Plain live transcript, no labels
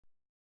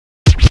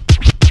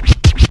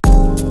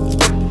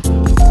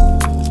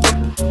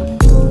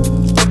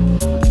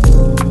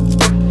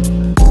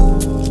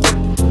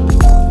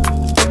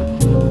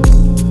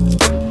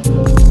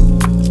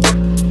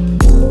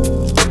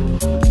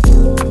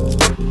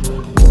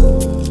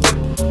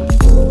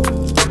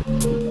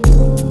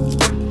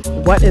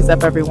What is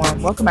up,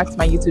 everyone? Welcome back to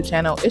my YouTube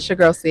channel. It's your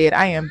girl Sid.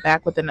 I am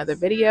back with another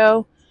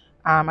video.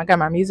 I got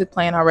my music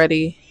playing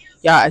already,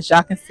 y'all. As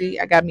y'all can see,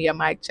 I got me a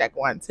mic check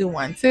 1 2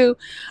 1 2.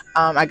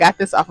 I got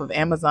this off of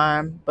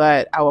Amazon,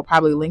 but I will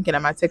probably link it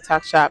in my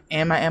TikTok shop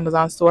and my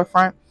Amazon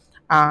storefront,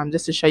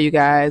 just to show you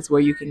guys where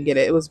you can get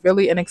it. It was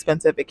really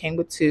inexpensive. It came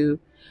with two,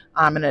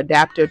 an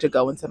adapter to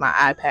go into my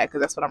iPad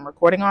because that's what I'm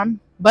recording on.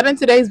 But in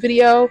today's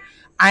video,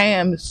 I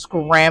am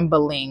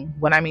scrambling.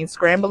 When I mean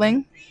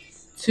scrambling,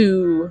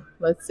 to,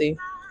 let's see,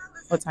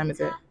 what time is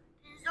it?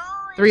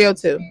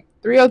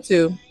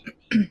 3:02.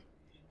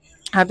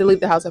 I have to leave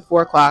the house at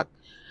 4 o'clock.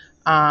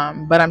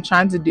 But I'm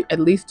trying to at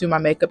least do my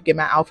makeup, get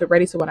my outfit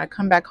ready, so when I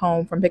come back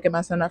home from picking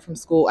my son up from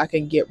school, I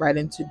can get right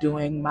into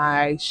doing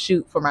my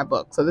shoot for my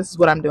book. So this is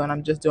what I'm doing.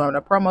 I'm just doing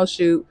a promo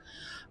shoot.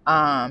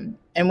 And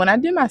when I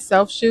do my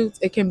self shoots,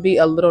 it can be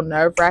a little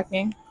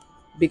nerve-wracking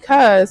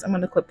because I'm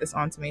going to clip this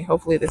onto me.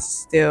 Hopefully this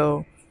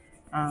still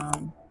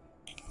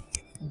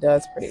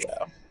does pretty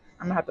well.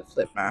 I'm gonna have to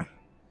flip my,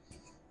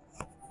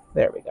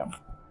 there we go.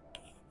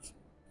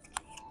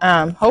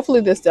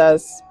 Hopefully this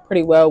does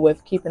pretty well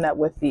with keeping up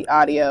with the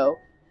audio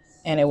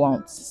and it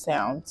won't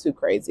sound too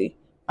crazy.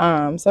 So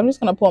I'm just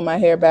gonna pull my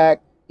hair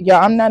back.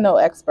 Y'all, I'm not no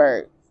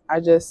expert.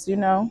 I just, you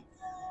know,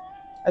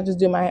 I just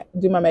do my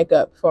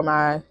makeup for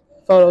my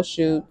photo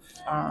shoot,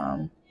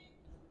 all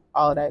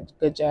of that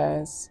good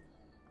jazz.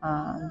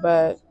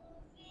 But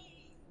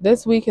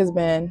this week has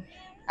been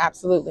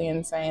absolutely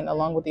insane.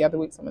 Along with the other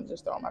weeks, I'm gonna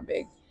just throw on my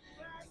big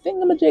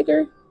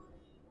thingamajigger,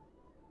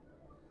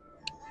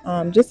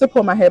 just to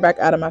pull my hair back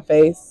out of my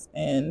face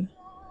and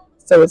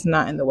so it's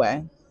not in the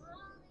way.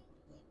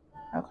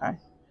 Okay,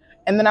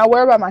 and then I'll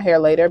worry about my hair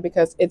later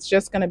because it's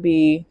just gonna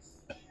be,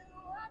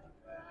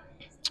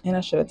 and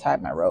I should have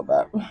tied my robe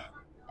up.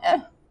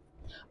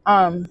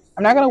 I'm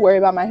not gonna worry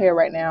about my hair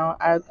right now.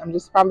 I'm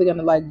just probably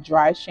gonna like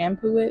dry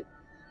shampoo it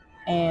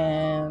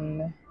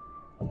and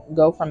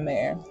go from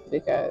there,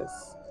 because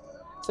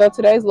so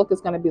today's look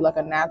is going to be like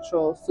a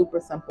natural,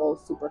 super simple,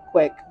 super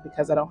quick,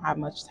 because I don't have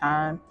much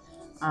time.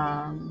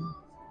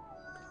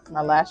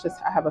 My lashes,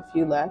 I have a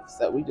few left,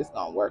 so we just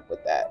gonna work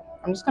with that.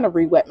 I'm just gonna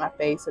re-wet my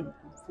face and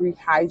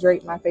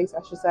rehydrate my face,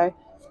 I should say,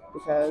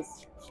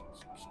 because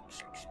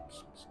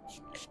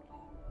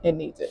it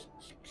needs it.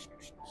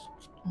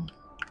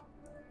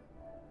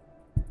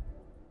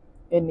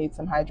 It needs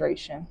some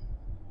hydration.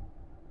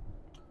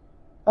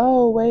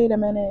 Oh, wait a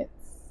minute.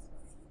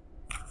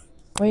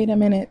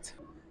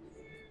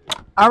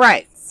 All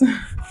right, so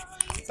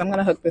I'm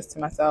gonna hook this to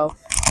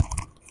myself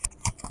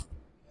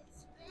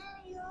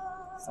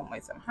some way,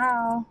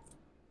 somehow.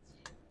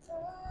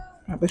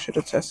 I should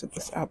have tested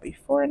this out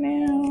before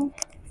now.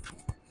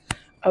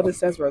 Oh, this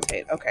does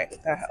rotate. Okay,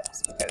 that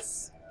helps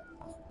because.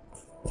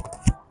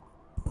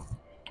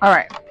 All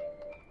right.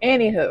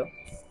 Anywho,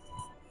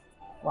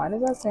 why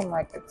does that seem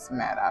like it's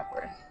mad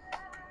awkward?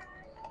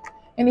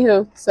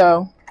 Anywho,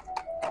 so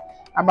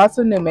I bought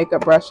some new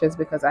makeup brushes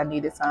because I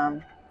needed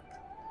some,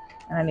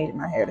 and I needed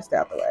my hair to stay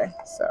out the way.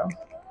 So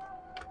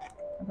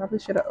I probably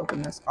should have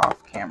opened this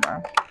off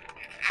camera.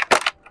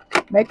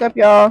 Makeup,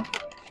 y'all,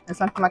 and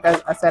something like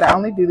I said, I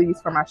only do these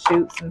for my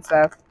shoots and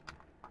stuff.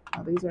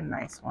 Oh, these are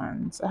nice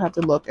ones. I have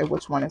to look at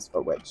which one is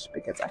for which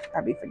because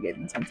I be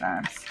forgetting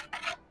sometimes.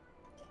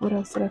 What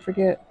else did I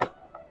forget?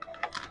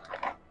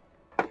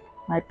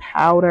 My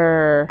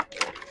powder.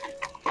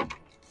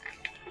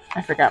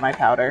 I forgot my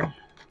powder.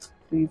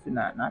 Please do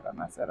not knock on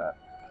my setup.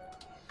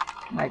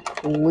 Like,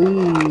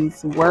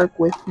 please work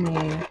with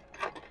me.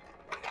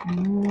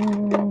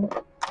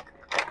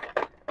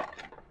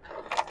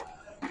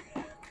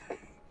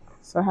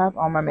 So I have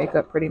all my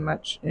makeup pretty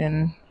much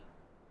in.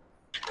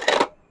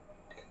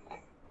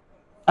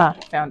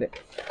 Found it.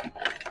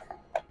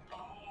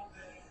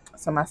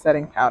 So my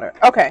setting powder.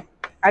 Okay,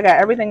 I got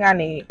everything I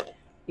need.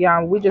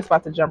 Yeah, we just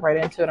about to jump right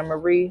into it. I'm gonna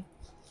reset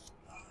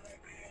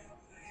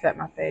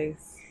my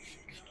face.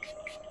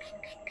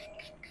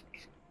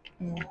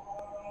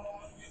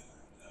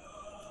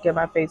 Get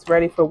my face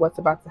ready for what's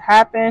about to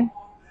happen.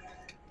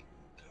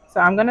 So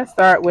I'm gonna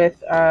start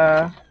with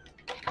I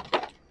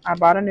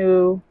bought a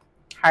new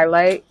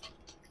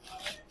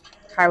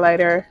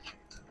highlighter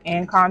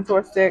and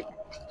contour stick.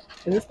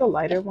 Is this the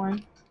lighter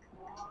one?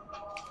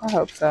 I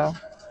hope so.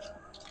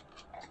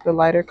 The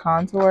lighter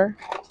concealer.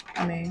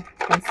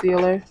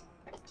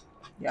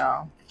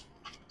 Y'all,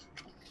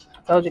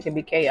 I told you it can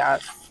be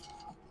chaos.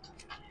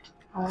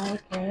 I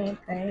can't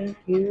thank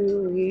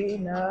you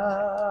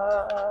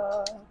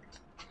enough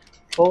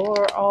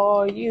for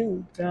all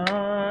you've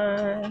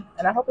done.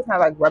 And I hope it's not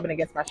like rubbing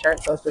against my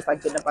shirt, so it's just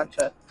like getting a bunch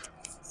of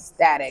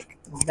static.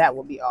 That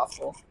would be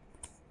awful.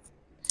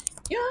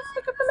 Yeah,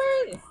 look at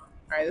me.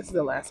 All right, this is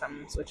the last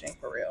time I'm switching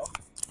for real,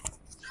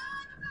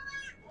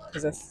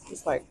 because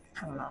it's like,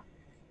 I don't know.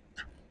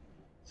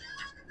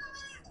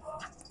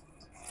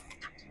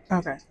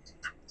 Okay.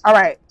 All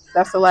right,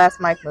 that's the last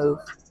mic move.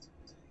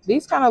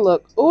 These kind of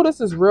look, oh,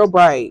 this is real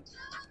bright.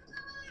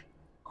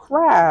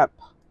 Crap.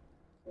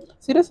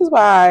 See, this is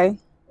why,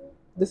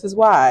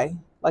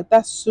 like,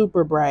 that's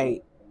super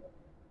bright.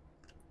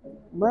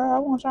 Bruh, I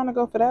wasn't trying to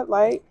go for that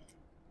light.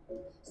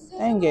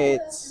 Dang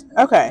it.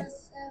 Okay.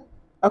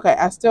 Okay,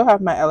 I still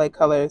have my LA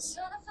Colors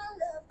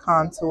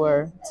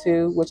contour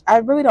too, which I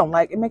really don't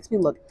like. It makes me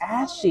look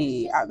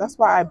ashy. That's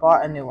why I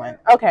bought a new one.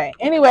 Okay,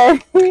 anyway.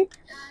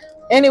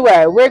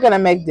 Anyway, we're going to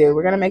make do.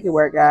 We're going to make it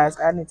work, guys.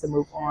 I need to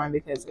move on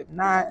because if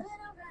not,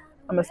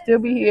 I'm going to still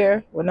be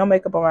here with no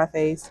makeup on my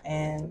face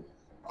and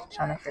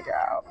trying to figure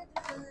out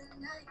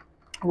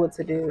what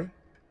to do.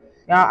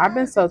 Y'all, I've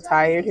been so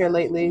tired here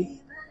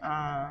lately.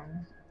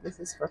 This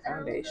is for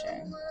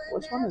foundation.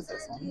 Which one is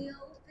this one?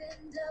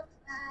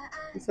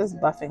 It says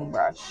buffing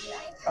brush.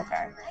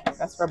 Okay,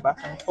 that's for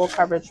buffing. Full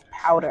coverage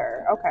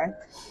powder. Okay.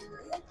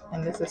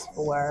 And this is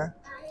for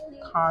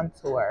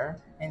contour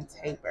and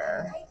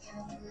taper.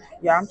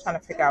 Yeah, I'm trying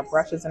to figure out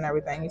brushes and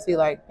everything. You see,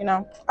 like, you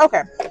know.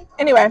 Okay.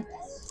 Anyway,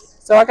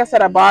 so like I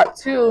said, I bought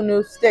 2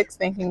 new sticks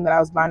thinking that I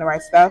was buying the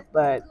right stuff,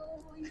 but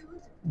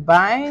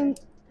buying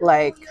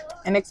like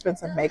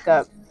inexpensive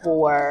makeup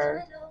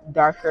for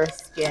darker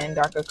skin,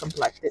 darker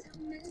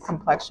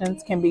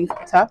complexions can be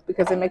tough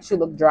because it makes you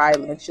look dry,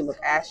 it makes you look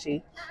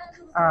ashy.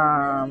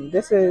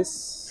 This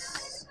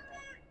is,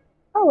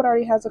 oh, it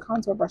already has a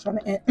contour brush on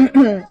the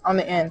end. On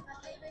the end.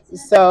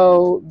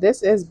 So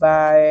this is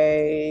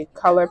by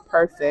Color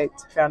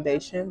Perfect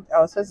foundation.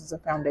 Oh, it says it's a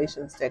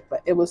foundation stick,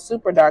 but it was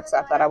super dark, so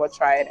I thought I would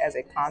try it as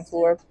a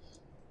contour.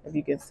 If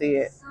you can see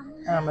it,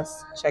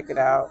 let's check it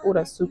out. Oh,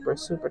 that's super,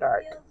 super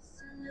dark.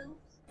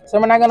 So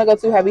we're not gonna go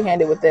too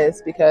heavy-handed with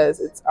this because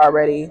it's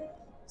already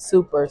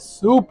super,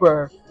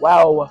 super,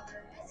 wow.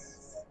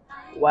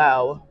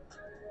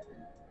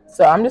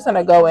 So I'm just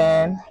gonna go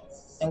in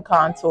and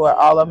contour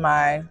all of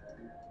my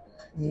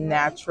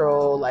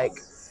natural, like,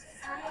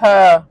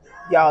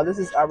 y'all, this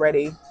is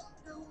already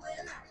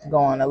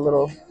going a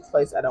little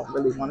place I don't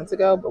really want it to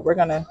go, but we're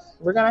gonna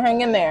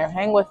hang in there.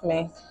 Hang with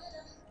me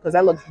because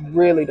that looks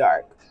really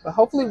dark. But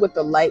hopefully with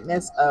the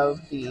lightness of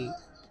the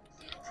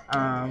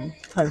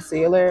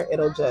concealer,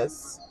 it'll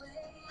just,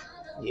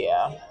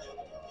 yeah.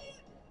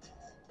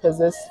 Because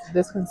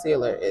this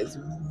concealer is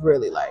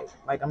really light.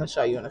 Like, I'm gonna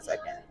show you in a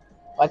second.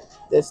 Like,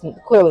 this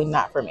clearly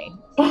not for me.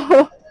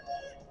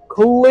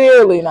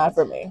 Clearly not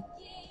for me.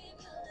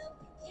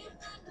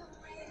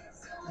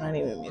 I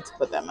didn't even mean to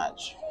put that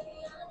much.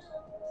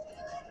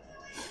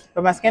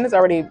 But my skin is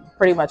already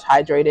pretty much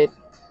hydrated.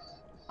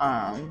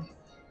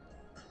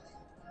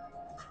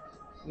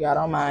 Y'all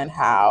don't mind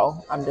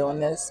how I'm doing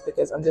this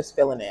because I'm just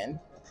filling in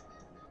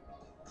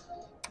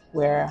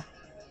where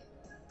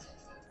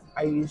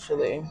I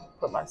usually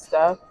put my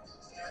stuff.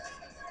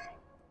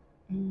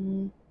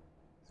 So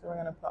we're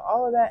gonna put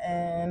all of that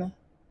in,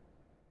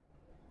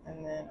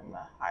 and then I'm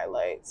gonna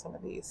highlight some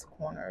of these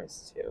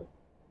corners too.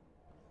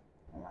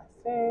 On my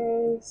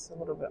face, a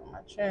little bit on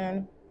my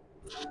chin.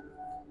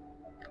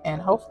 And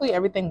hopefully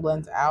everything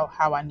blends out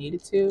how I need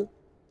it to.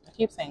 I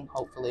keep saying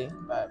hopefully,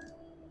 but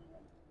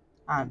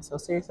I'm so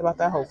serious about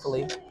that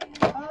hopefully.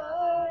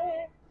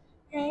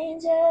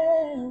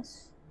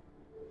 Angels,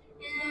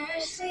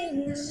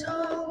 sing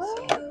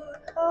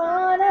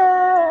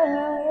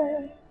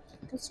honor,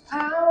 'cause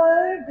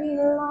power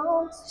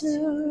belongs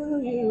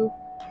to you.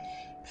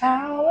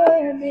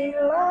 Power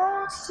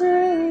belongs to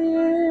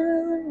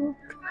you.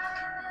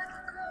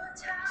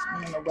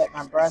 I'm gonna wet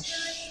my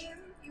brush,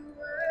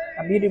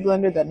 my beauty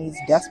blender that needs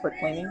desperate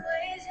cleaning,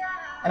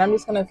 and I'm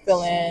just gonna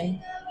fill in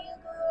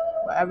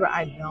wherever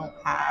I don't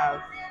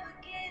have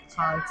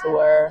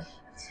contour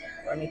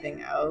or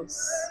anything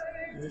else.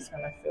 I'm just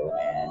gonna fill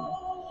it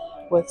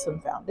in with some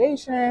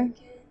foundation.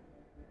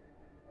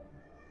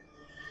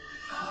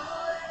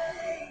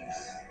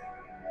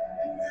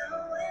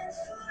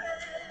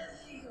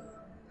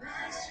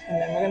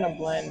 And then we're gonna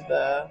blend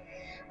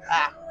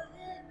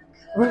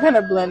we're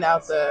gonna blend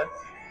out the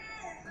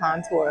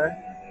contour,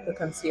 the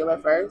concealer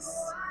first.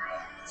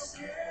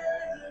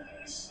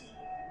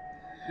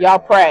 Y'all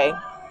pray,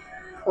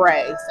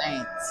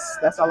 saints.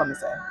 That's all I'm gonna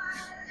say.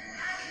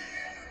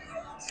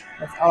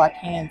 That's all I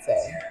can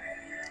say.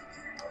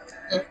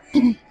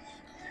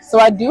 So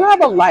I do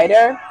have a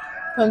lighter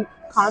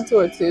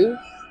contour too,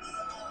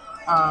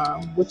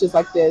 which is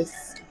like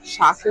this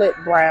chocolate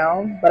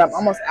brown, but I'm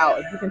almost out.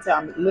 If you can tell,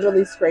 I'm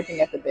literally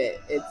scraping at the bit.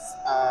 It's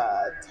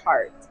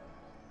tart.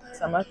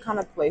 So I'm gonna kind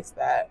of place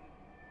that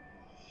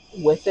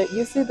with it.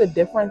 You see the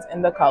difference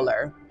in the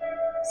color.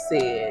 See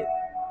it.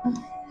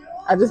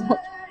 I just want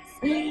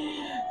to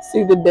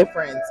see the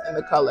difference in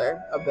the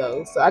color of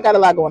those. So I got a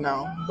lot going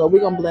on, but we're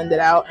gonna blend it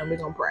out and we're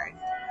gonna pray.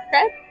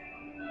 Okay?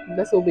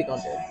 That's what we're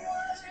gonna do.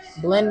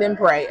 Blend and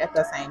pray at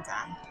the same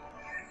time.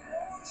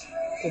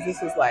 Because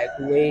this is like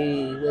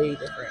way, way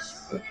different.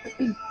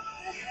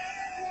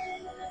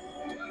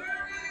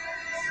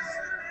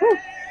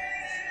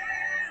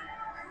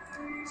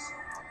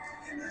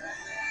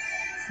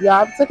 Yeah,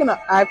 I've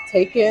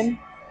taken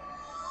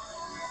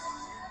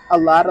a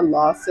lot of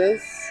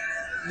losses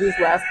these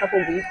last couple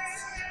weeks,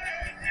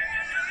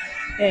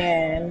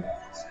 and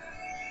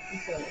I'm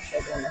feeling the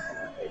sugar on my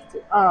face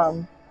too.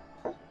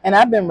 And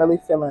I've been really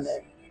feeling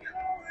it.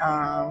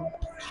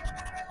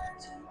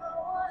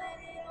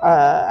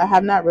 I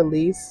have not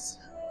released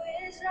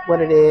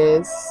what it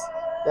is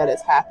that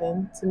has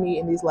happened to me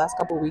in these last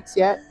couple weeks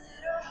yet.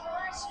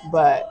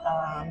 But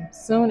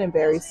soon and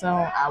very soon,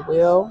 I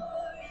will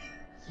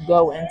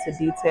go into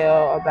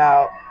detail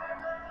about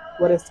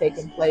what has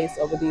taken place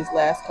over these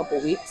last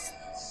couple weeks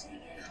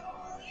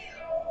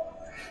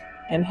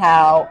and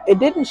how it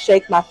didn't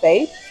shake my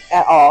faith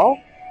at all,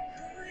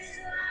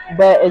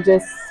 but it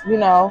just,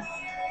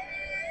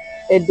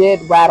 it did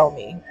rattle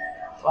me.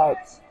 Like,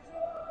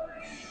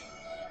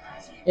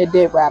 it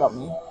did rattle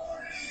me.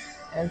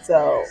 And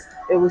so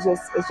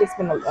it's just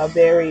been a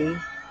very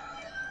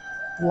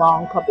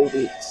long couple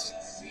weeks.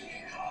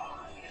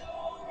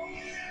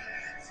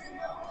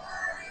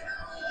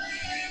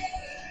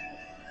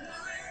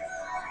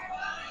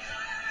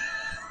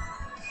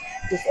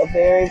 Just a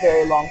very,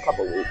 very long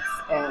couple weeks.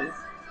 And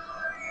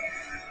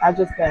I've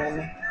just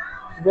been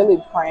really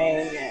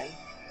praying and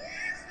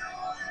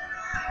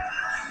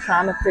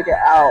trying to figure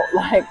out,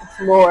 like,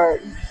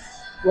 Lord,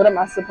 what am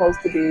I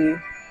supposed to be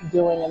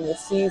doing in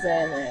this season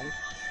and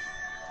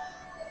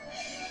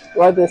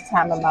or this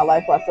time in my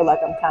life where I feel like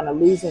I'm kind of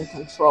losing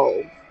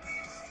control.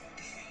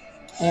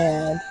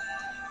 And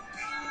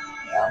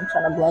I'm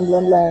trying to blend.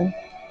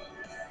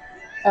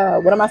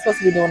 What am I supposed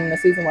to be doing in the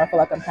season where I feel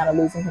like I'm kind of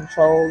losing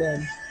control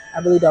and I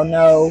really don't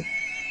know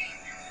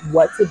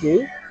what to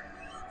do?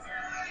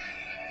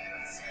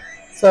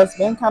 So it's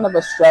been kind of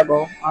a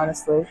struggle,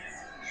 honestly.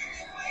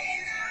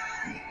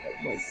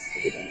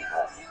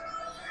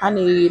 I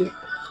need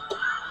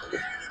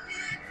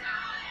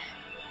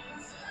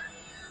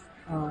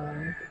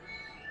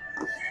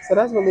so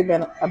that's really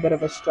been a bit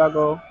of a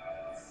struggle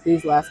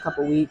these last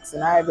couple weeks.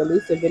 And I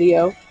released a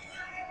video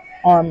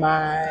on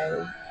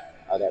my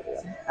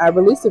I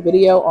released a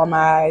video on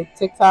my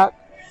TikTok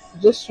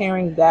just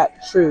sharing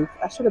that truth.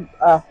 I should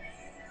have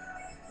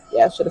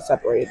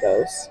separated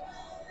those.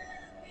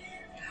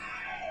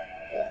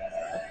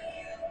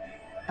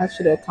 I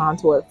should have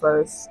contoured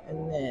first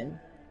and then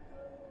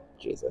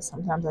Jesus.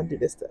 Sometimes I do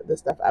this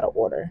stuff out of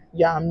order.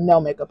 Yeah, I'm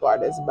no makeup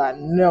artist by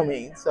no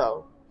means,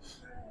 so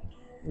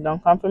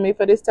don't come for me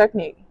for this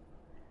technique,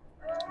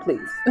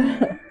 please.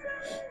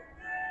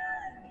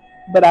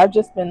 But I've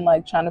just been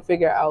like trying to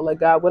figure out, like,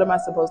 God, what am I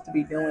supposed to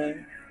be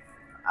doing?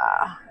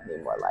 I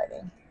need more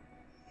lighting.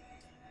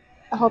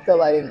 I hope the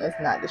lighting is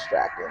not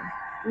distracting.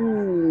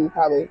 Ooh,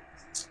 probably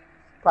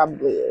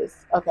is.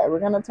 Okay, we're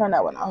gonna turn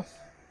that one off.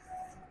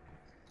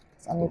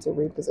 So I need to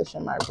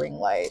reposition my ring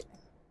light.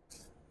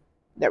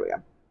 There we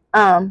go.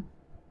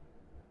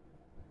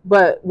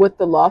 But with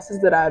the losses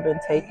that I've been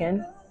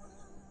taking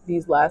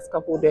these last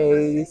couple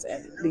days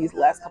and these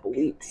last couple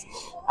weeks,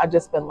 I've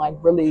just been like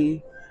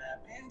really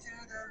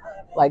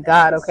like,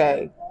 God,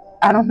 okay,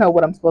 I don't know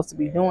what I'm supposed to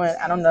be doing.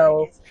 I don't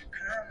know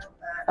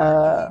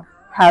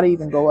how to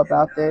even go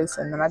about this.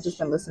 And then I've just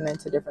been listening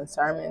to different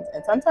sermons.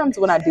 And sometimes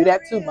when I do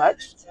that too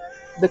much,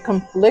 the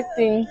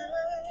conflicting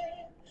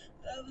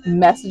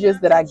messages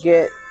that I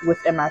get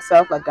within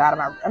myself, like, God,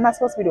 am I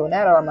supposed to be doing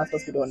that or am I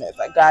supposed to be doing this?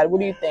 Like, God, what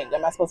do you think?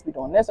 Am I supposed to be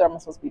doing this or am I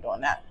supposed to be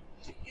doing that?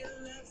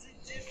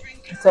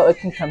 So it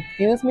can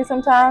confuse me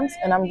sometimes.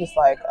 And I'm just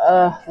like,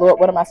 Lord,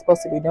 what am I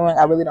supposed to be doing?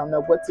 I really don't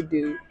know what to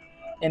do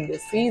in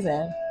this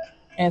season.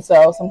 And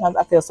so sometimes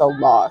I feel so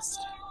lost.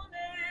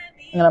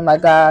 And I'm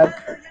like, God,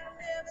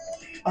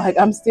 like,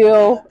 I'm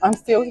still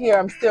here.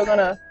 I'm still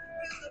gonna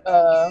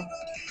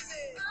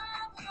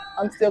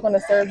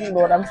serve you,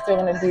 Lord. I'm still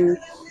gonna do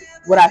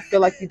what I feel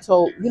like you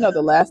told,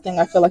 the last thing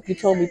I feel like you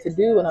told me to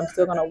do, and I'm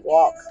still gonna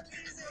walk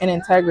in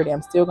integrity.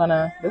 I'm still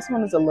gonna, this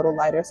one is a little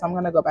lighter, so I'm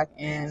gonna go back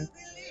in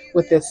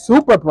with this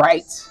super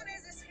bright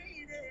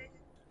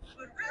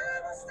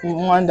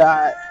one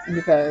dot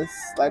because,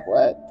 like,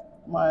 what,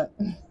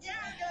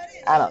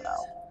 I don't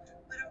know.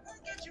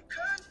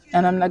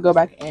 And I'm gonna go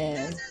back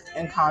in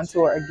and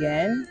contour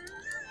again,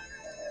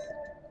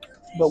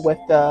 but with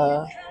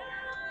the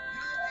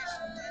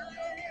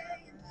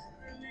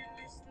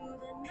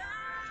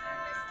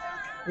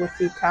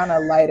kind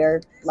of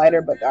lighter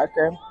but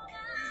darker.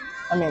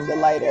 I mean, the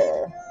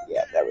lighter,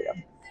 yeah, there we go.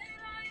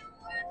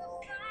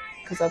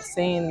 Because I've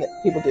seen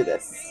people do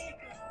this.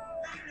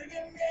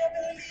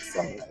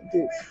 So I'm gonna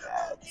do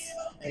that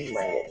and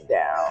bring it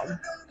down.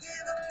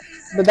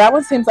 But that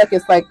one seems like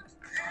it's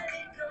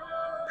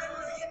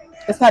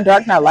not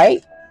dark, not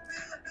light.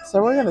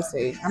 So we're gonna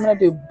see. I'm gonna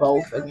do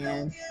both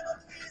again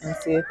and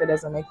see if it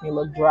doesn't make me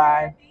look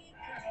dry.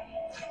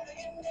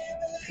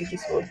 We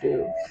just will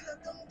do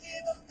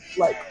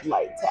like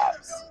light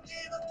taps,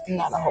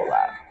 not a whole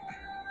lot.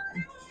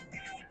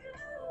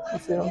 You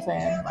see what I'm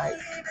saying?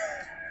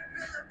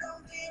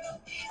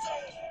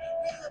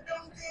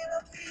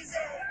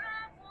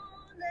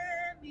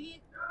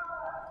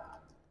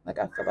 Like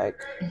I feel like,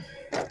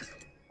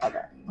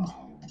 okay.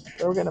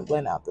 So we're gonna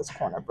blend out this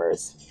corner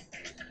first.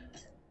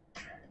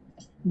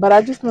 But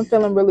I've just been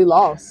feeling really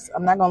lost.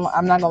 I'm not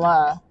gonna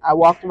lie. I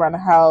walked around the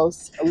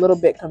house a little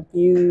bit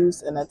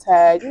confused and a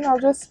tad,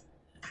 just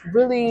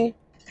really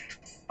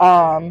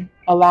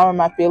allowing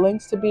my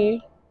feelings to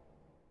be.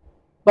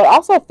 but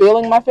also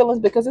feeling my feelings,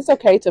 because it's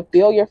okay to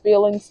feel your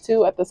feelings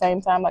too at the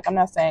same time. Like, I'm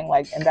not saying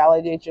like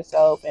invalidate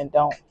yourself and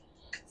don't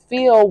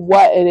feel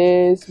what it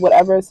is,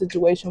 whatever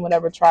situation,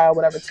 whatever trial,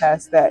 whatever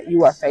test that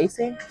you are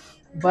facing,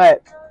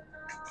 but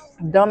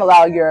don't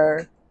allow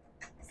your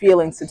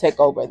feelings to take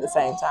over at the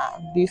same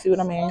time. Do you see what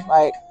I mean?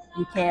 Like,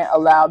 you can't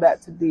allow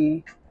that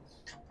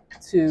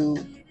to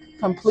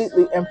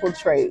completely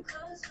infiltrate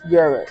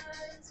your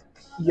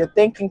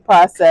thinking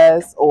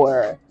process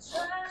or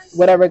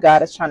whatever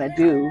God is trying to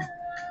do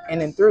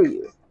in and through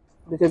you.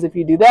 Because if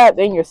you do that,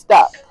 then you're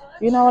stuck.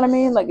 You know what I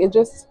mean? Like,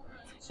 it's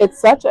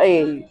such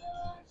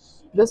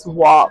this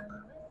walk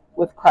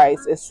with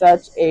Christ is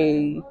such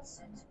a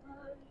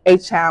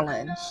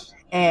challenge.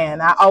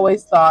 And I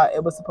always thought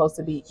it was supposed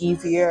to be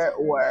easier,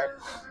 or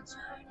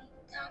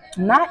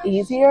not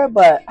easier,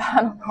 but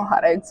I don't know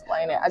how to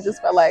explain it. I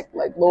just felt like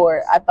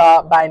Lord, I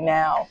thought by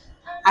now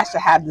I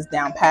should have this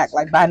down pat.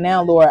 Like, by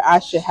now, Lord, I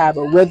should have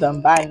a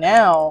rhythm. By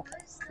now,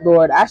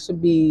 Lord, I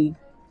should be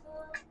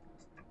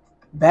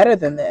better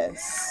than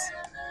this.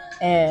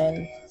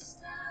 And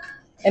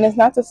it's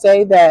not to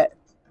say that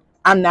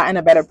I'm not in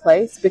a better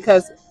place,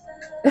 because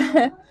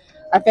I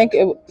think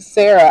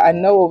I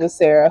know it was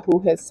Sarah who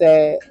had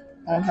said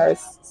on her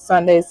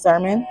Sunday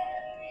sermon,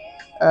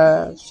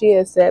 she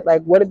had said,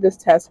 like, what did this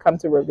test come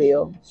to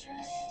reveal?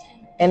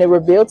 And it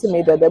revealed to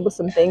me that there were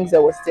some things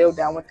that were still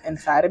down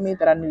inside of me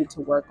that I needed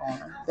to work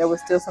on. There were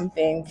still some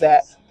things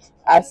that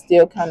I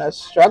still kind of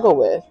struggle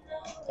with.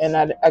 And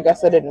I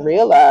guess I didn't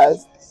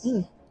realize,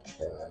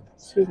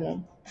 excuse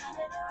me,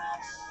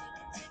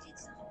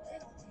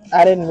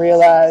 I didn't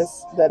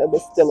realize that it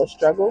was still a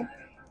struggle.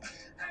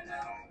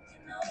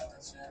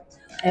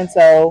 And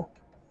so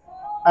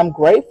I'm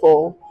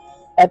grateful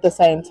at the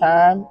same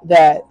time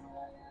that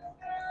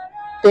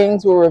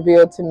things were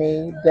revealed to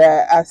me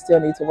that I still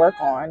need to work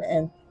on.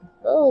 And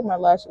oh, my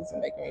lashes are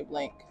making me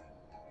blink.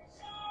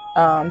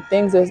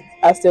 Things that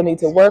I still need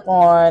to work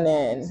on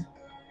and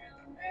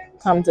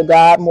come to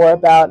God more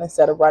about,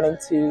 instead of running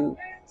to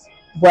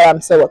what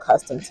I'm so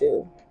accustomed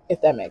to, if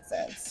that makes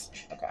sense.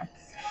 Okay.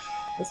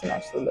 This one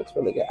actually looks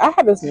really good. I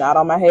have this knot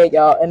on my head,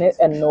 y'all, and it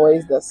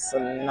annoys the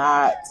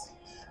snot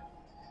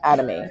out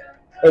of me.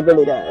 It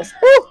really does.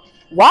 Whew.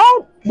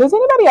 Why? Does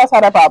anybody else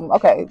have that problem?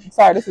 Okay,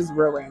 sorry, this is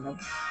real random.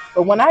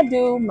 But when I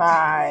do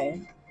my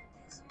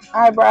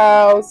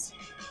eyebrows,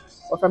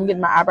 or if I'm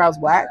getting my eyebrows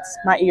waxed,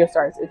 my ear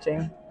starts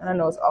itching. And I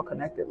know it's all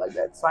connected, like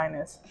that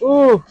sinus.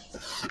 Ooh.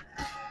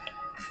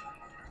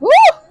 Woo!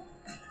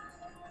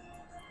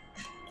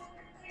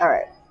 All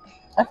right.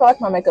 I feel like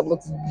my makeup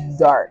looks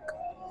dark.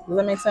 Does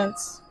that make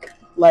sense?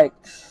 Like,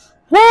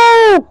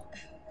 woo!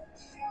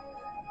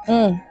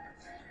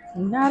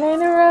 Not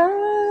in a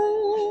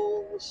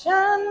rush.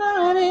 I'm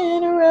not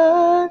in a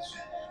rush.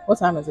 What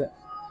time is it?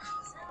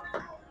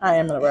 I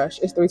am in a rush.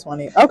 It's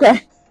 3:20.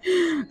 Okay.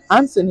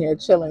 I'm sitting here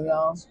chilling,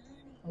 y'all.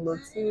 A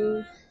little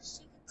too.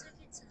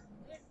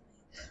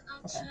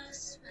 Okay.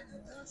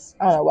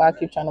 I don't know why I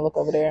keep trying to look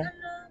over there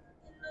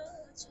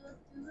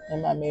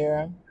in my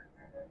mirror.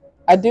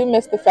 I do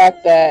miss the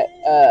fact that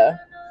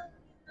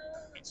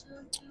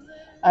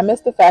I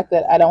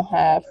don't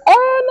have.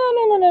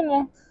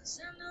 Oh,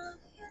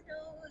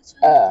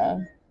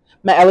 no.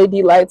 My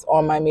LED lights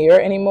on my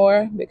mirror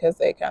anymore, because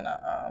they kind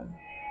of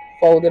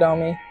folded on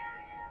me.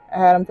 I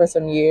had them for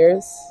some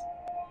years,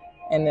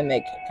 and then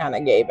they kind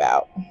of gave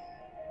out.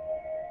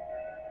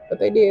 But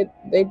they did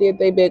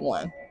their big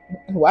one.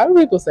 Why do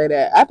people say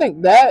that? I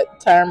think that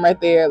term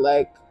right there,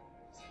 like,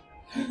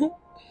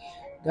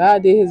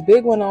 God did his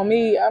big one on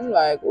me. I'm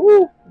like,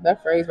 ooh,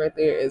 that phrase right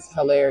there is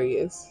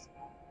hilarious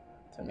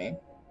to me.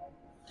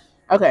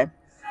 Okay.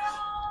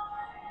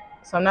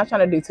 So I'm not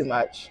trying to do too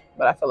much,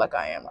 but I feel like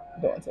I am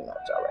doing too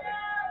much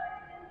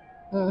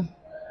already.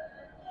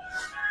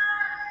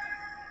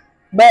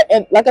 But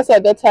like I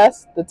said, the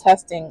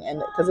testing, and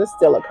because it's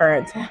still a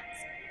current test.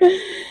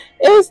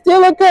 It's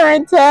still a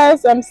current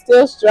test. I'm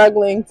still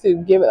struggling to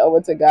give it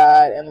over to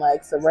God and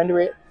like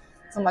surrender it.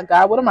 So I'm like,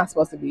 God, what am I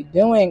supposed to be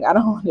doing? I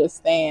don't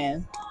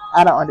understand.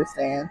 Why does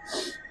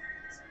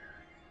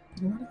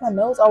my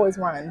nose always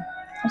run?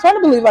 I'm trying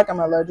to believe like I'm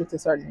allergic to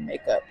certain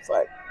makeups.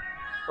 Like,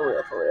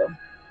 for real.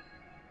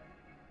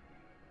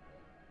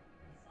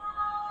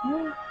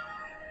 I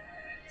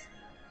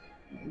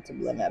need to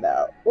blend that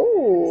out.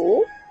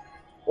 Ooh.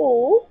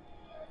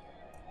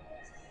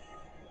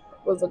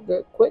 That was a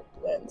good quick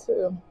blend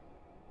too.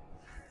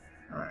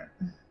 All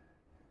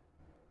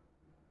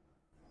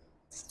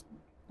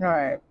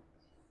right.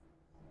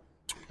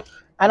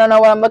 I don't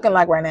know what I'm looking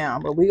like right now,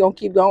 but we're going to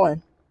keep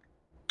going.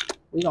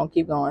 So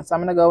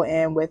I'm going to go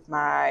in with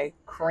my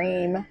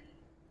cream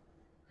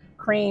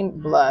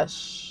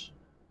blush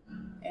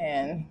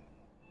and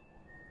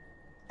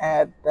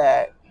add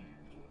that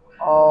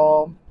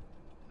all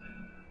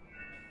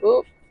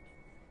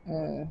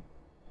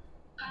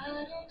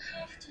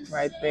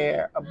right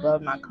there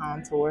above my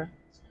contour.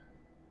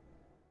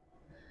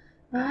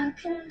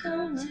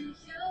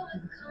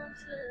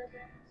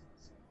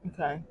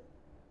 Okay.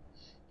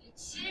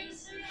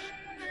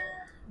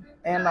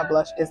 And my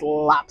blush is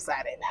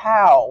lopsided.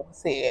 How,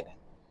 Sid?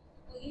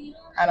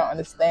 I don't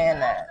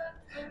understand that.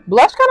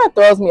 Blush kind of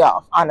throws me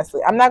off,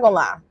 honestly. I'm not gonna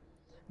lie.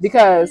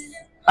 Because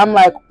I'm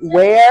like,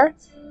 where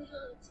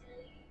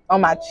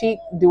on my cheek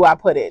do I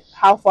put it?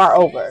 How far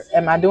over?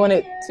 Am I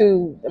doing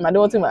too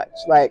much?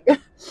 Like,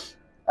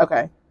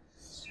 okay.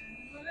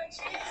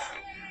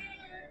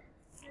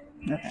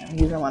 Okay, I'm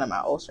using one of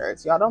my old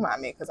shirts. Y'all don't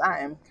mind me because I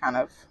am kind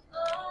of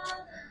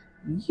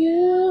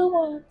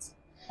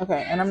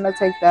Okay, and I'm gonna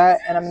take that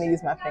and I'm gonna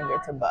use my finger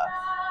to buff.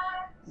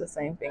 The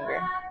same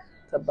finger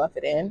to buff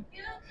it in.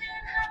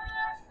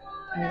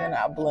 And then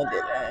I'll blend it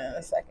in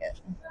a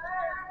second.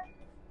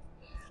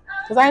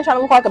 Because I ain't trying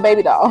to look like a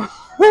baby doll.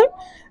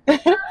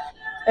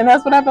 And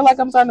that's what I feel like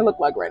I'm starting to look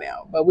like right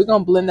now. But we're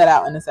gonna blend that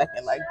out in a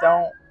second. Like,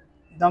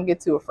 don't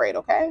get too afraid,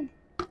 okay?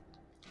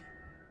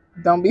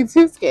 Don't be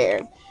too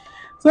scared.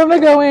 So I'm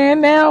gonna go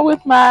in now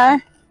with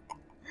my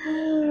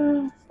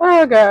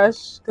oh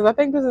gosh, because I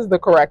think this is the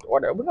correct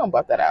order. We're gonna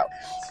buff that out.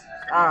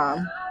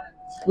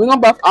 We're gonna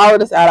buff all of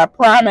this out, I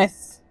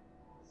promise.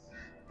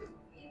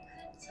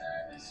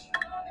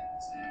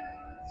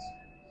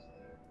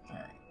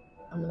 Alright.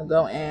 I'm gonna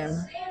go in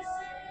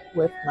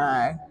with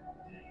my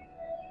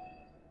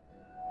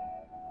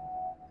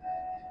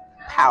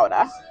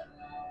powder.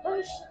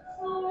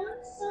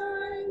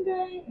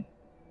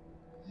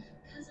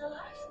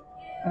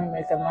 And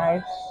make a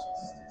nice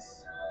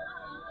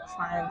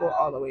triangle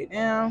all the way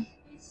down.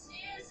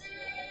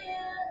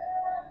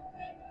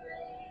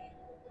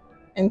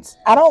 And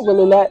I don't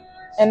really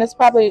and it's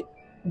probably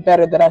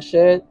better that I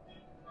should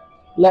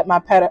let my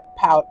powder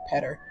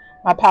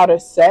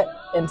set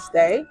and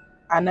stay.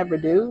 I never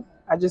do.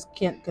 I just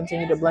can't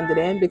continue to blend it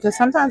in because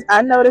sometimes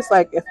I notice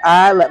like if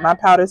I let my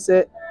powder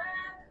sit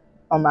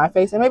on my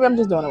face, and maybe I'm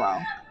just doing it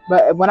wrong,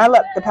 but when I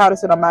let the powder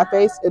sit on my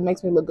face, it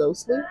makes me look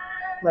ghostly.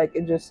 Like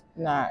it just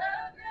not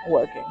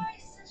working.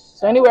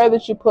 So anywhere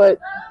that you put,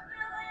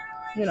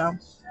 your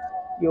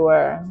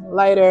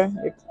lighter,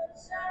 your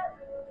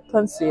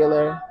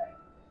concealer,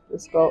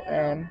 just go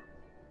in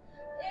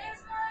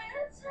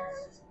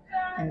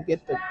and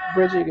get the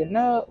bridge of your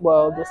nose,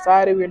 well, the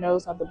side of your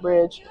nose, not the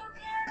bridge,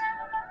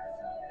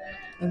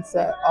 and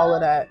set all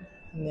of that,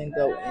 and then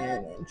go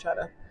in and try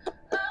to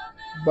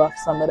buff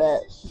some of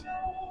that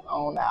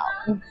on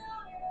out.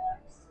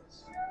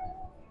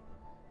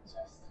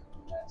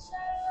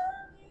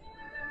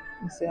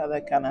 Let's see how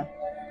that kind of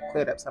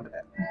cleared up some of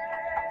that.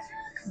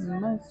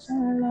 Much I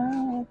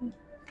love it.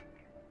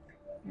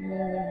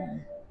 Yeah.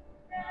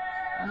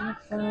 I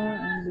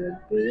find the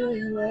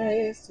big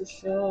ways to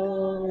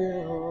show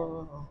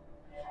you.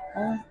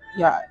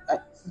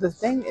 The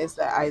thing is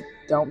that I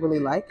don't really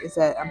like is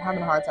that I'm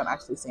having a hard time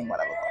actually seeing what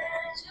I look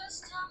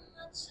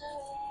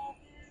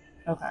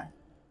like. Okay.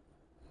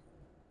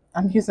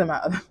 I'm using my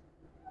other.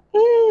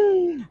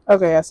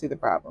 Okay, I see the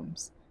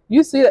problems.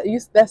 You see that?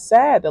 That's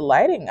sad. The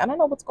lighting. I don't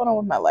know what's going on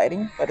with my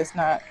lighting, but it's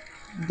not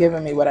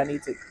giving me what I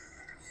need to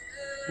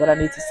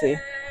see.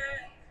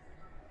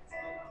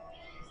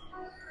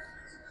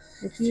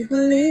 If you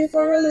believe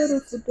for a little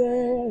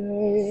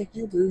today, if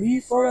you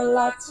believe for a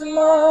lot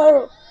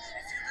tomorrow.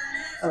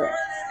 All right.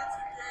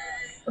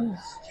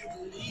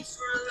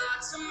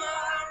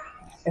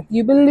 If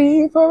you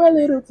believe for a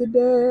little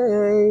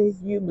today,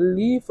 you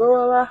believe for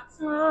a lot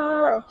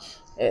tomorrow.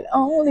 It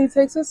only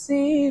takes a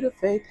seed of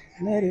faith.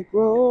 Let it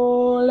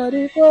grow, let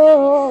it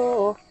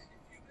grow.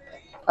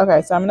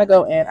 Okay, so I'm gonna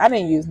go in. I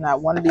didn't use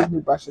not one of these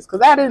new brushes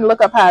because I didn't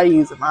look up how to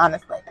use them,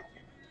 honestly.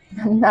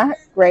 I'm not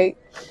great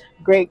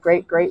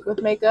with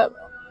makeup,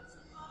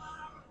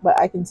 but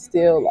I can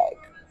still like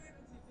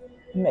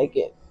make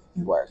it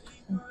work.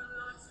 You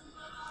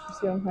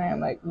see what I'm saying?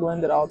 Like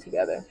blend it all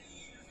together.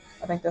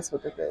 I think that's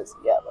what this is.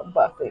 Yeah, I'm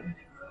buffing.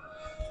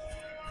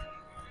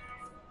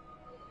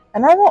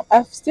 And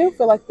I still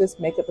feel like this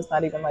makeup is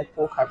not even like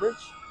full coverage.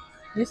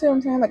 You see what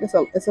I'm saying? Like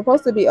it's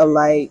supposed to be a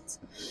light.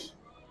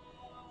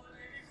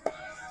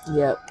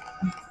 Yep.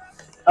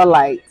 A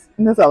light.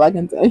 And that's all I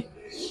can say.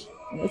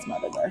 That's my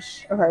other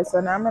brush. Okay, so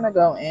now I'm gonna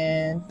go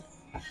in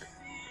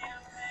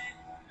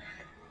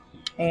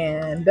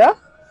and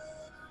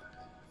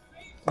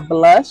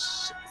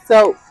blush.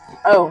 So,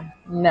 oh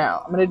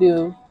no, I'm gonna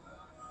do.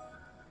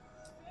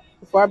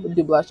 Before I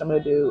do blush, I'm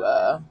gonna do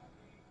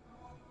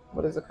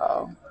what is it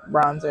called?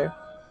 Bronzer.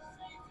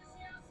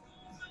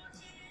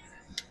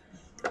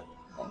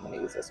 I'm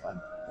gonna use this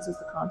one. This is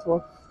the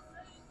contour.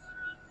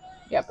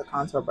 Yeah, the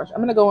contour brush.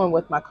 I'm gonna go in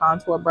with my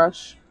contour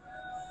brush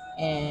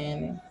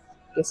and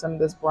get some of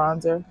this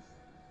bronzer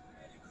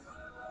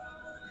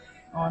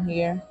on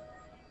here.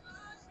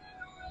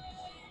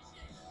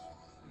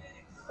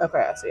 Okay,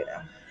 I see it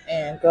now.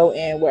 And go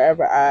in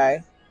wherever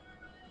I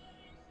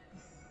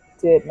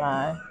did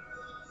my,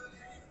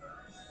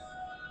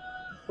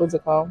 what's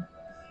it called?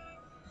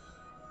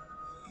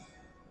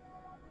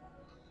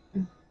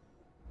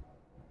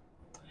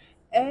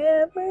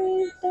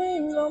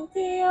 Everything gonna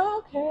be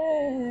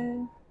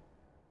okay.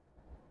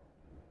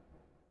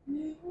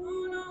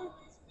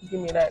 Give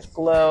me that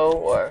glow,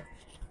 or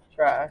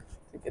try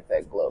to get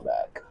that glow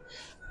back.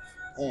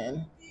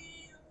 And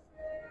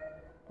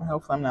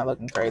Hopefully I'm not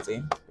looking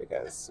crazy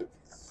because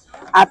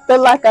I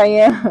feel like I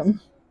am.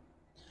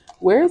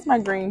 Where's my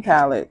green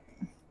palette?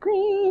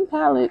 Green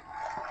palette.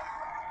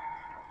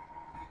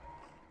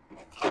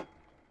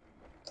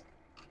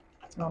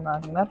 No,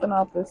 nothing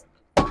off this.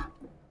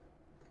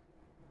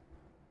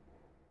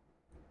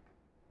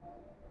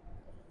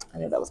 I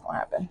knew that was gonna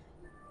happen.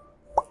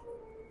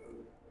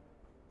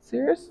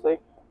 Seriously?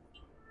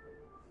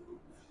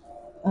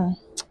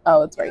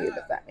 Oh, it's right here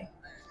beside me.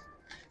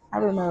 I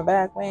remember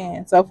back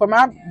when. So for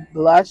my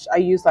blush, I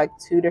use like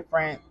two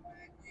different.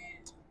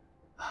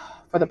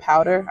 For the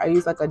powder, I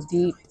use like a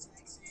deep.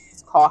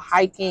 It's called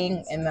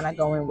Hiking, and then I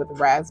go in with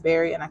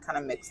raspberry, and I kind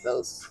of mix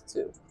those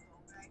two.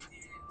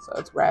 So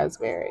it's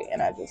raspberry,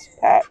 and I just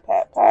pat,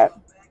 pat, pat,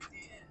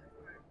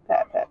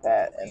 pat, pat,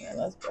 pat, and then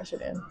let's brush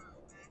it in.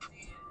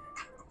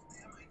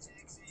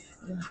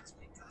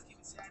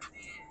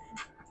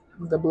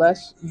 The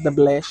blush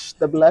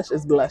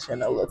is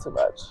blushing a little too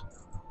much,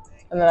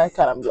 and then I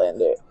kind of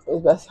blend it as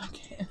best I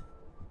can.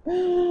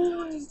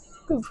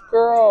 Cause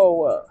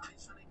girl,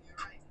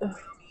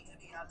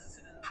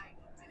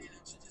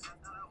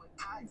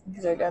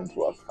 they got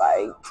into a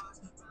fight.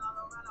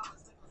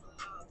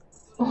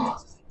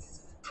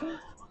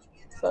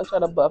 So I try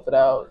to buff it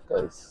out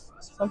because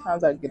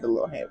sometimes I get a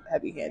little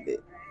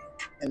heavy-handed,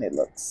 and it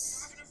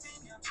looks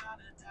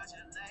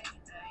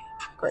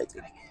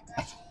crazy.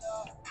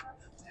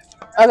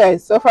 Okay,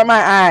 so for my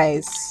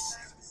eyes,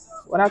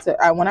 when I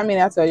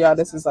tell y'all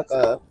this is like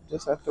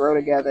just a throw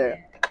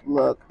together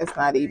look. It's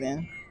not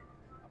even.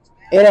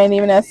 It ain't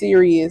even that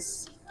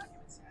serious.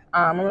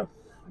 I'm gonna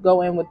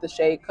go in with the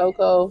shade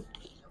Cocoa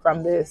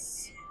from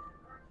this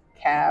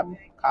Cobb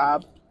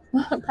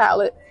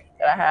palette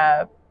that I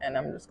have, and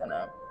I'm just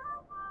gonna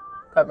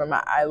cover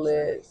my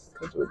eyelids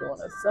because we're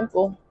doing a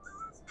simple,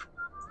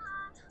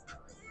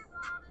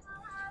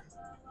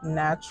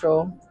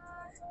 natural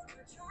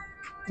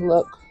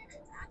look.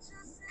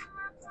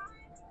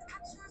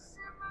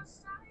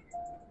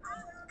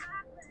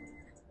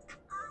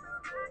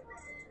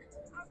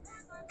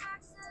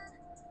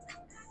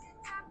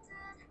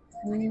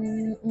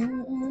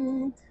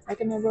 I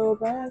can never go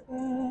back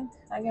in.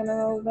 I can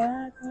never go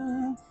back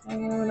in. I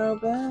can never go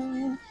back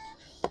in.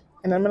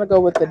 And I'm gonna go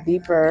with the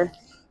deeper.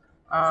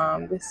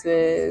 This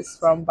is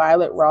from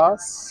Violet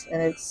Ross,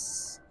 and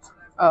it's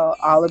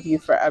All of You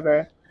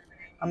Forever.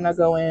 I'm gonna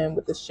go in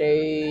with the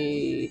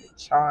shade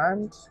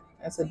Charmed.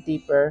 It's a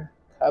deeper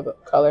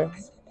color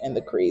in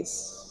the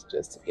crease,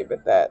 just to give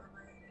it that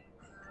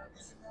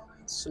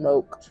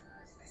smoke.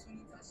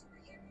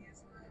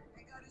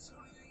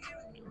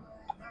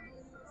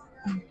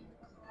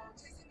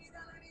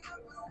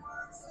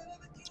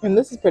 And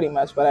this is pretty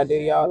much what I do,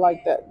 y'all.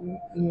 Like that.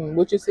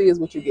 What you see is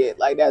what you get.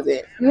 Like, that's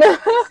it.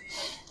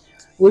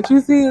 What you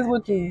see is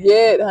what you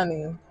get,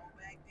 honey.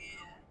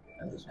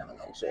 I'm just trying to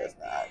make sure it's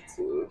not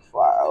too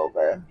far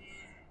over.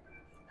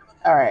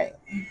 All right.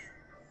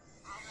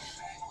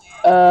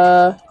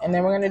 And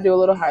then we're gonna do a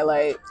little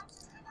highlight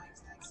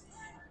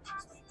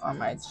on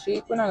my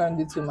cheek. We're not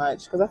gonna do too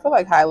much because I feel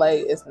like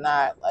highlight is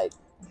not like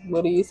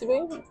what it used to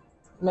be.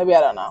 Maybe, I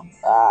don't know.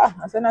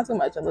 I said not too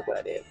much, and look what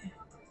I did.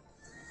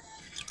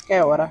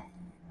 Okay, water.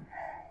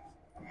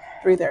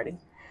 3:30.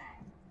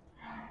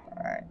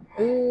 All right.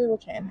 Ooh,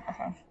 which hand?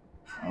 Okay.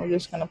 And we're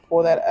just gonna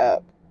pull that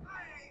up.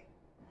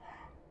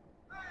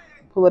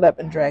 Pull it up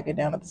and drag it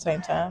down at the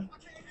same time,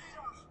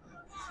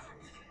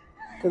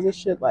 because it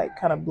should like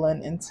kind of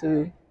blend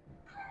into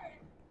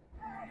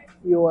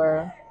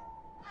your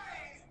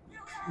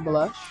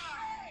blush.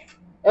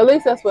 At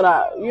least that's what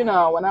when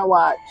I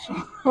watch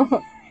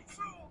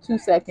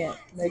 2-second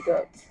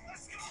makeup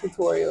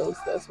tutorials,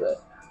 that's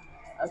what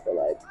I feel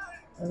like.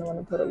 And I want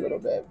to put a little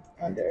bit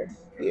under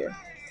here.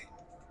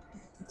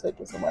 Take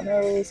this on my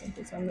nose and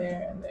put some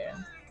there and there.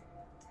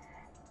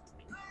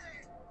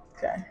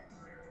 Okay.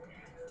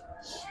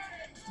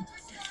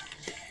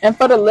 And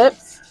for the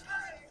lips,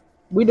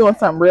 we're doing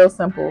something real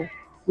simple.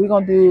 We're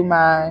going to do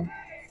my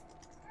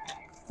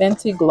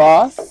Fenty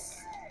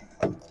Gloss.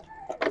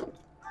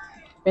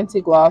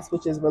 Fenty Gloss,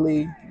 which is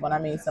really, when I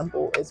mean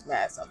simple, it's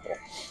mad simple.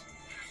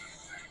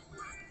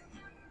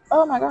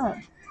 Oh my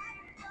God.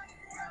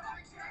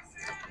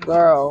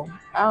 Girl,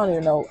 I don't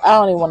even know. I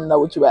don't even want to know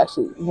what you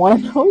actually want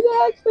to know what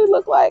you actually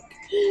look like.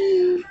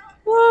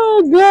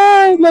 Oh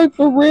God, like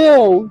for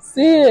real.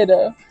 See it.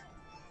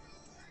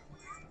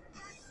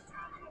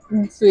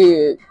 See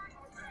it.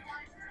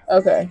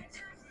 Okay.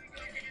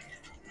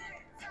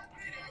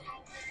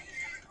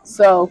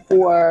 So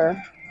for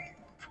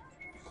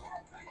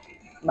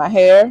my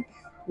hair,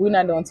 we're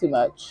not doing too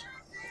much.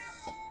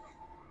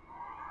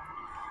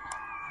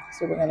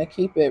 So we're going to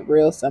keep it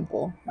real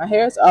simple. My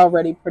hair is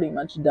already pretty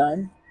much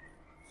done.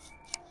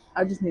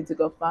 I just need to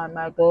go find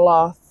my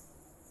gloss.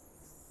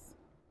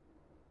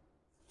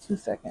 2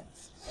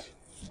 seconds.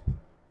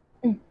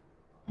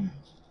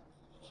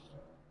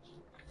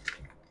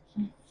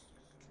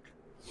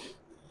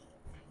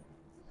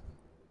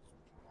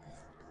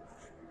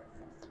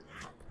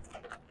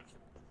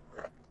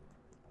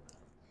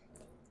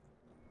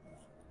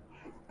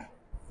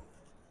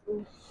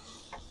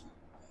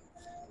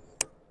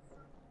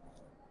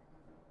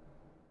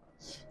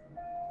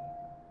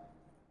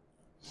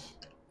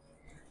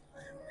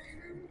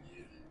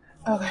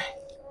 Okay.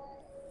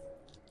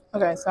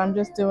 Okay, so I'm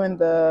just doing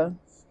the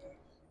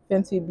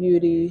Fenty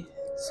Beauty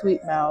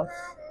Sweet Mouth.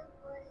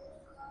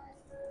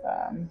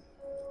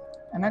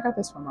 And I got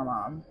this from my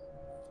mom.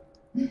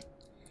 I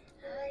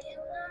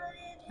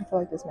feel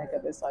like this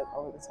makeup is like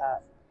over the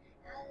top.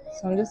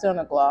 So I'm just doing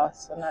a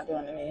gloss. I'm not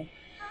doing any.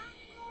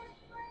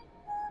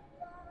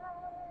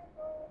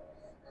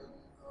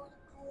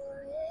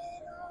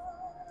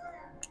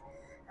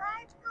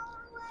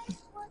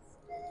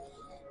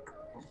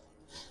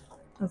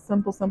 It's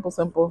simple, simple,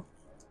 simple.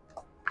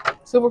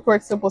 Super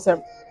quick, simple,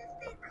 simple.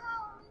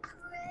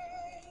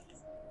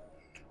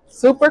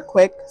 Super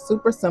quick,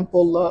 super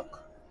simple look.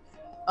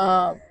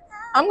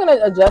 I'm gonna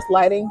adjust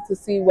lighting to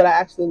see what I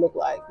actually look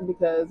like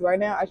because right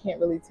now I can't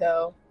really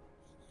tell,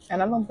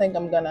 and I don't think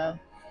I'm gonna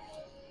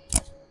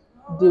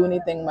do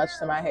anything much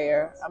to my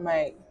hair. I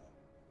might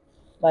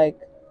like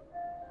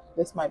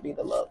this might be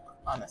the look,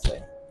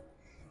 honestly.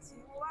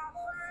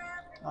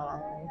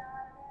 Um,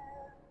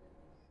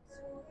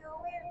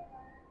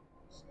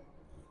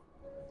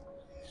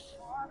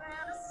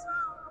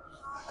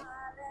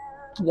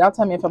 y'all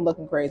tell me if I'm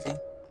looking crazy.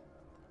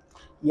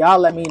 Y'all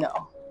let me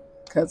know,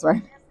 cause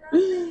right.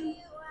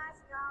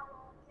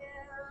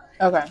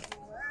 Okay,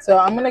 so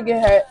I'm gonna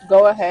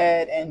go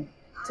ahead and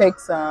take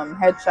some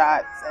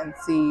headshots and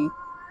see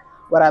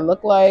what I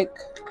look like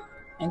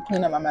and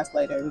clean up my mess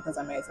later because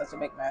I made such a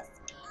big mess.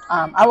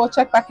 I will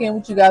check back in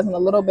with you guys in a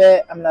little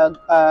bit. I'm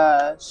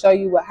gonna show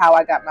you how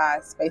I got my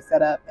space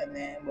set up, and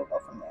then we'll go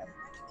from there.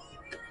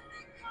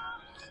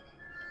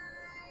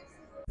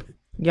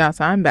 Yeah,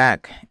 so I'm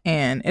back,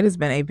 and it has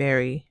been a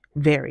very,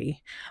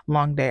 very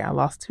long day. I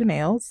lost 2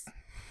 nails,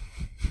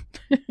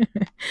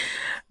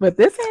 but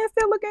this hand's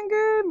still looking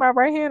good. My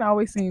right hand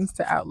always seems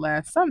to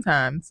outlast.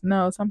 Sometimes,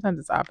 no, sometimes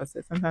it's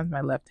opposite. Sometimes my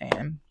left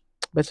hand.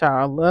 But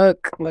y'all,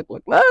 look.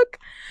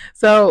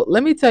 So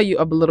let me tell you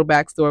a little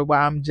backstory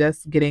while I'm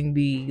just getting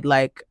the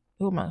like.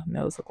 Oh, my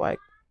nose look like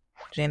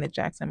Janet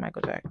Jackson,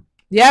 Michael Jackson.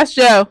 Yes,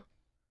 Joe.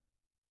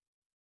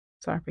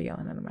 Sorry for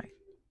yelling at the mic.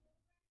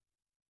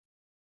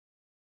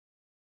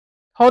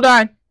 Hold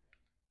on.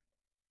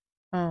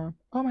 Oh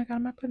my god,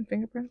 am I putting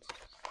fingerprints?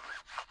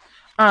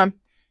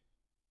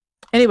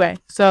 Anyway,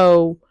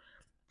 so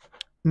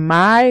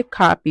my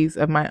copies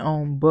of my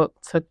own book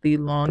took the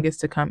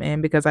longest to come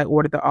in because I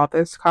ordered the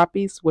author's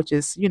copies, which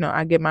is,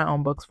 I get my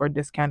own books for a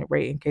discounted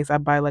rate in case I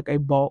buy like a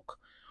bulk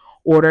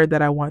order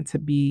that I want to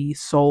be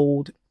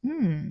sold.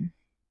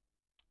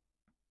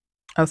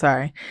 Oh,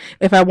 sorry.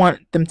 If I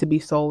want them to be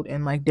sold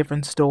in like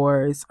different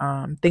stores,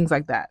 things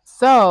like that.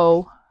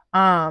 So,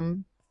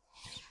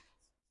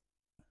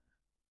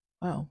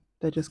 oh,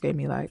 that just gave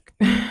me like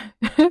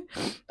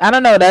I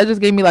don't know, that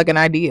just gave me like an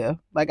idea.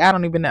 Like I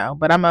don't even know,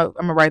 but I'm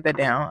gonna write that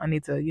down. I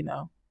need to,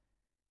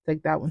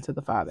 take that one to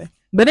the father.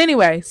 But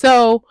anyway,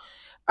 so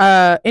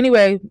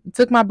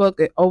took my book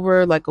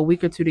over like a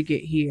week or two to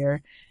get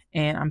here,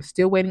 and I'm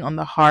still waiting on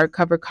the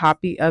hardcover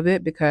copy of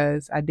it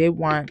because I did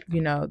want,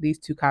 these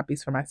 2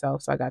 copies for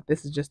myself. So I got,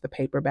 this is just the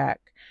paperback.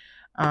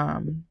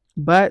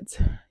 But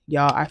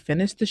y'all, I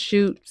finished the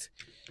shoot.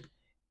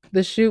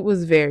 The shoot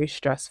was very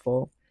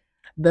stressful.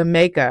 The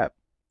makeup,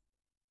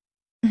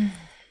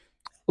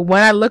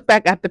 when I look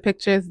back at the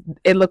pictures,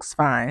 it looks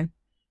fine.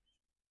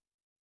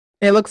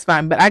 It looks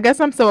fine, but I guess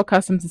I'm so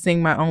accustomed to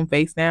seeing my own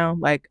face now.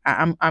 Like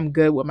I'm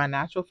good with my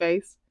natural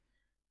face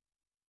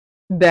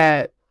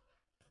that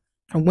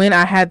when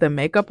I had the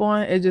makeup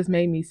on, it just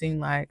made me seem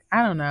like,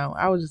 I don't know.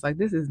 I was just like,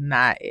 this is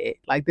not it.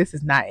 Like this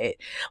is not it.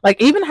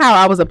 Like even how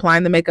I was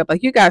applying the makeup,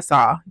 like you guys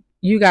saw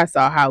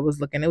how it was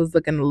looking. It was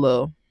looking a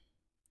little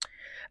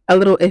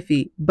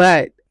iffy,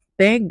 but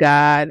thank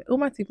God. Oh,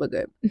 my teeth look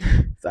good.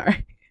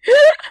 Sorry.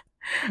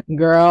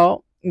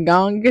 Girl,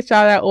 go and get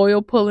y'all that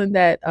oil pulling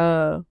that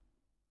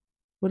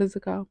what is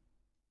it called?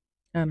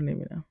 I don't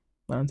even know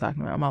what I'm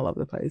talking about. I'm all over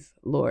the place.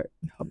 Lord,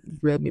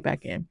 reel me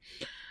back in.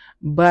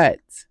 But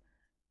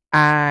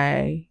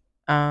I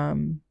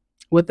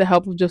with the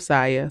help of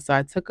Josiah, so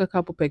I took a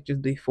couple pictures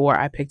before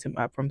I picked him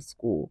up from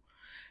school,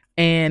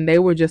 and they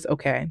were just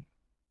okay.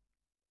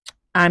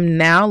 I'm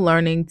now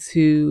learning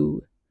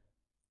to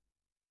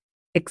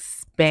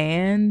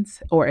expand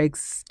or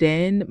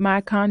extend my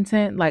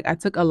content. Like I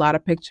took a lot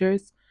of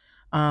pictures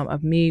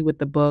of me with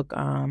the book.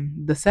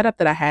 The setup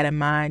that I had in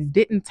mind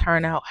didn't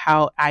turn out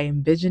how I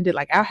envisioned it.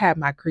 Like I had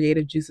my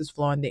creative juices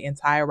flowing the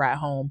entire ride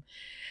home,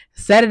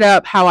 set it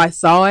up how I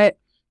saw it,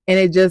 and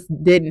it just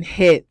didn't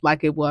hit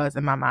like it was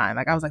in my mind.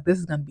 Like I was like, this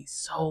is gonna be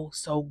so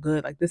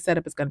good. Like this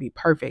setup is gonna be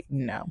perfect.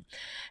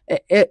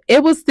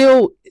 It was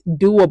still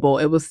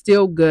doable. It was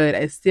still good.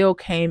 It still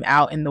came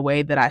out in the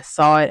way that I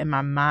saw it in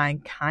my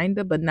mind, kind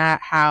of, but not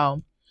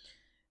how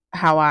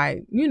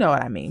I, you know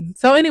what I mean.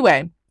 So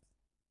anyway,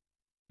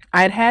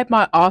 I'd had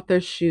my photo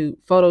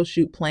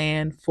shoot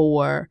planned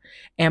for,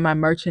 and my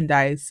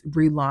merchandise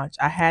relaunch.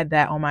 I had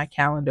that on my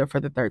calendar for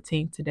the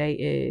 13th. Today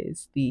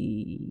is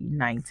the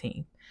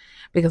 19th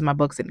because my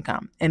books didn't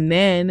come. And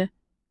then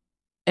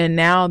And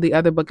now the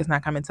other book is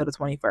not coming until the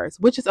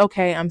 21st, which is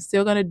okay. I'm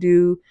still going to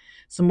do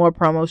some more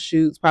promo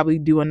shoots, probably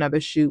do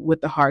another shoot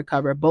with the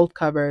hardcover, both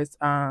covers,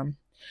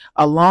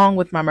 along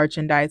with my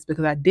merchandise,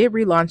 because I did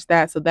relaunch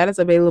that. So that is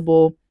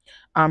available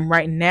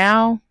right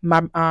now.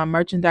 My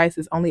merchandise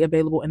is only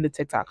available in the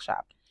TikTok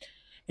shop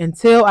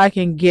until I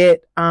can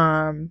get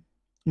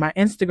my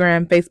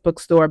Instagram, Facebook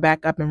store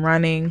back up and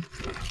running.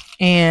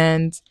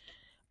 And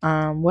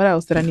what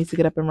else did I need to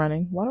get up and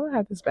running? Why do I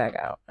have this bag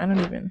out? I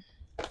don't even.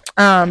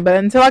 But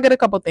until I get a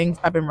couple things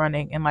up and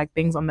running and like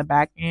things on the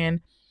back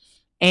end,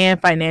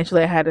 and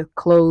financially I had to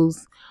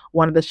close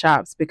one of the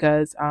shops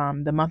because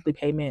the monthly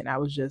payment, I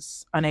was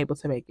just unable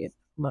to make it.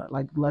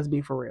 Like, let's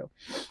be for real.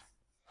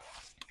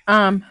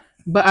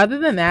 But other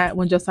than that,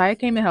 when Josiah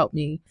came and helped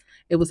me,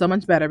 it was so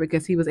much better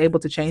because he was able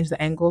to change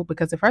the angle,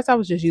 because at first I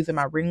was just using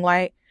my ring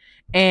light,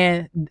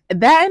 and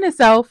that in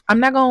itself, I'm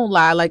not gonna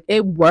lie, like,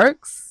 it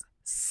works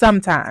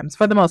sometimes.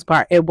 For the most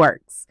part, it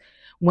works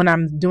when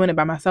I'm doing it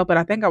by myself, but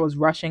I think I was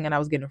rushing and I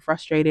was getting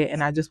frustrated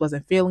and I just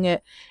wasn't feeling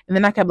it. And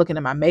then I kept looking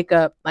at my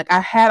makeup. Like,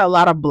 I had a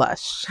lot of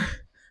blush.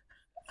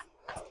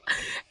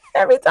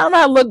 Every time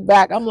I look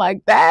back, I'm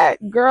like,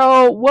 that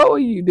girl, what were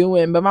you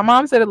doing? But my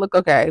mom said it looked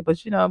okay.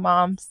 But you know,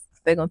 moms,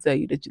 they're gonna tell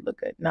you that you look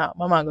good. No,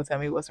 my mom gonna tell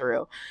me what's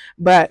real.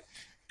 But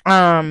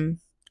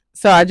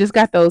so I just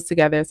got those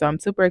together. So I'm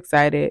super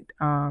excited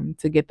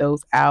to get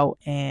those out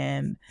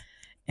and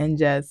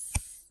just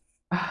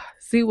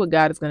see what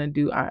God is gonna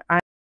do.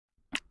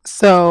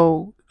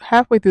 So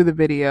halfway through the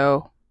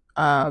video,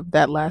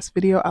 that last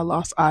video, I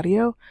lost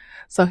audio.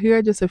 So here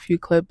are just a few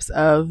clips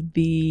of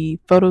the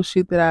photo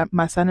shoot that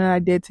my son and I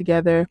did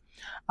together.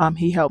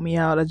 He helped me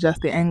out,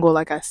 adjust the angle,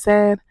 like I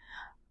said.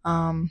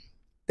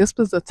 This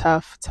was a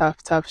tough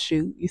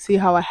shoot. You see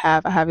how I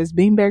have his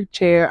beanbag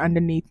chair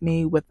underneath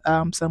me with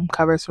some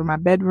covers for my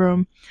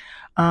bedroom.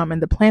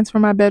 And the plants for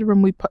my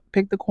bedroom, we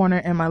picked the corner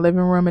in my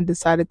living room and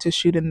decided to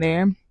shoot in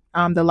there.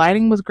 The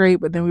lighting was great,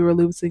 but then we were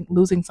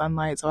losing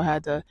sunlight, so I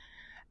had to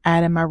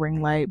add in my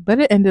ring light. But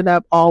it ended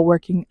up all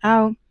working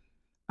out.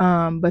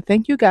 But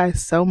thank you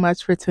guys so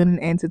much for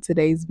tuning into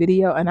today's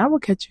video, and I will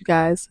catch you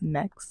guys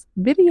next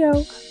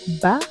video.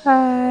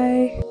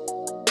 Bye.